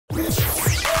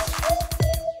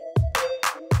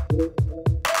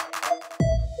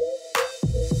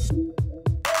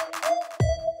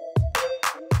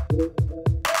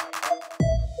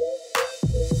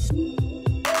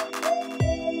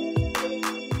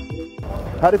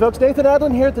Howdy folks, Nathan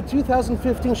Adlin here at the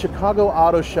 2015 Chicago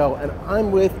Auto Show, and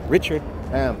I'm with Richard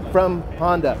Ham from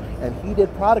Honda, and he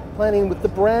did product planning with the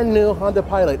brand new Honda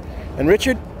Pilot. And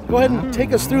Richard, go ahead and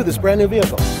take us through this brand new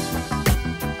vehicle.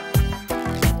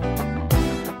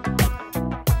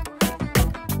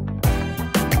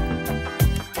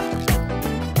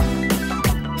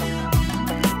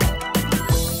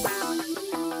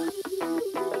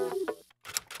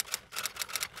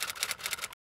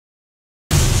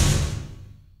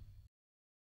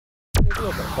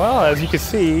 Well, as you can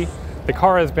see, the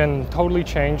car has been totally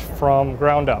changed from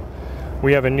ground up.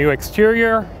 We have a new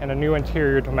exterior and a new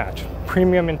interior to match,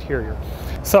 premium interior.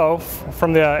 So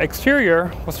from the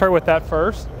exterior, we'll start with that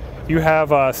first. You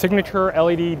have signature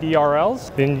LED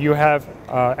DRLs, then you have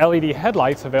LED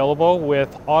headlights available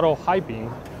with auto high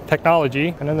beam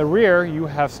technology, and in the rear you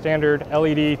have standard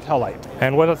LED taillight.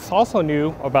 And what's also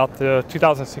new about the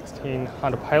 2016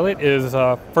 Honda Pilot is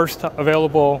first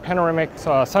available panoramic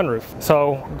sunroof.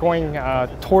 So going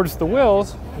towards the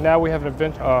wheels, now we have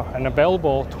an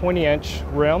available 20-inch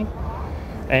rim,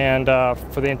 and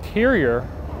for the interior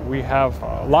we have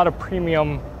a lot of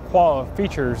premium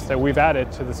features that we've added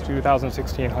to this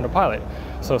 2016 Honda Pilot.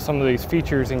 So some of these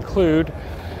features include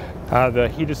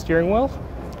the heated steering wheel.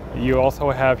 You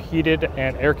also have heated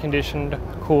and air-conditioned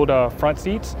cooled front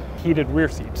seats, heated rear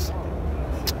seats.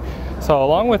 So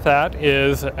along with that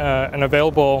is an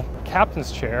available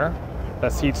captain's chair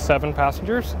that seats 7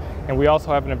 passengers, and we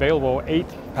also have an available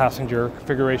 8-passenger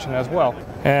configuration as well.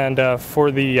 And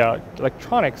for the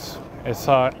electronics, it's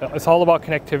all about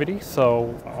connectivity.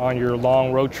 So on your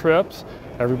long road trips,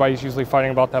 everybody's usually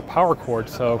fighting about that power cord.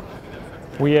 So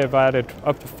we have added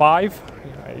up to 5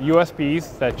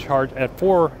 USBs that charge at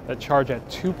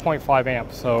 2.5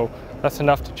 amps. So that's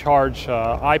enough to charge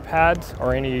iPads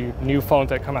or any new phones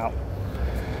that come out.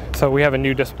 So we have a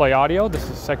new display audio. This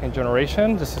is 2nd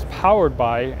generation. This is powered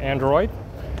by Android.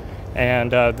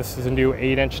 And this is a new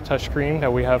 8-inch touchscreen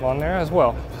that we have on there as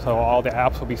well. So all the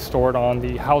apps will be stored on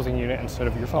the housing unit instead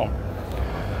of your phone.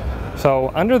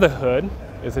 So under the hood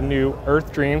is a new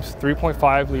Earth Dreams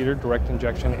 3.5-liter direct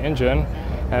injection engine.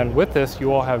 And with this, you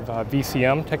will have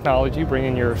VCM technology,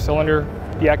 bringing your cylinder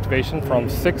deactivation from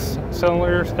 6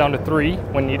 cylinders down to 3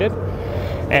 when needed.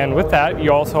 And with that,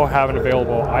 you also have an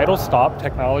available idle stop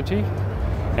technology.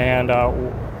 And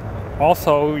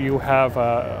also you have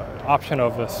an option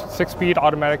of a 6-speed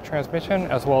automatic transmission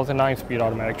as well as a 9-speed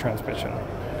automatic transmission.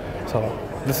 So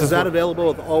is that available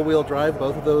with all-wheel drive,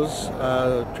 both of those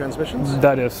transmissions?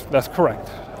 That's correct.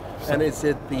 So, and is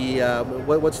it the,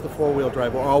 what's the 4-wheel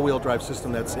drive or all-wheel drive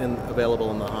system that's available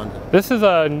in the Honda? This is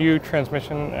a new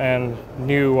transmission and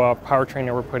new powertrain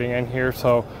that we're putting in here.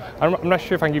 So I'm not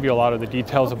sure if I can give you a lot of the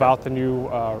details about the new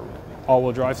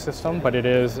all-wheel drive system, but it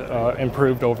is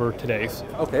improved over today's.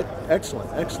 Okay,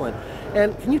 excellent, excellent.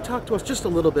 And can you talk to us just a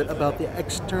little bit about the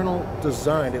external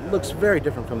design? It looks very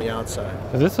different from the outside.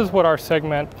 This is what our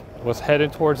segment was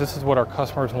headed towards. This is what our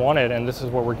customers wanted, and this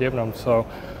is what we're giving them. So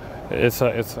it's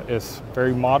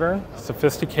very modern,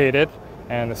 sophisticated,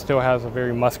 and it still has a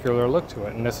very muscular look to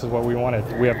it, and this is what we wanted.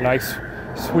 We have nice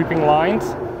sweeping lines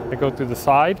that go through the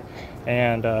side,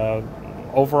 and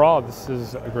overall this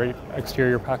is a great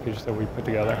exterior package that we put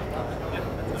together.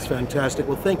 It's fantastic.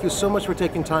 Well, thank you so much for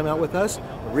taking time out with us.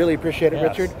 I really appreciate it,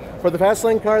 yes. Richard. For the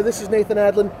Fastlane Car, this is Nathan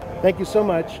Adlin. Thank you so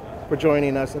much for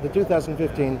joining us at the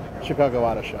 2015 Chicago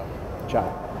Auto Show.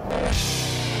 Ciao.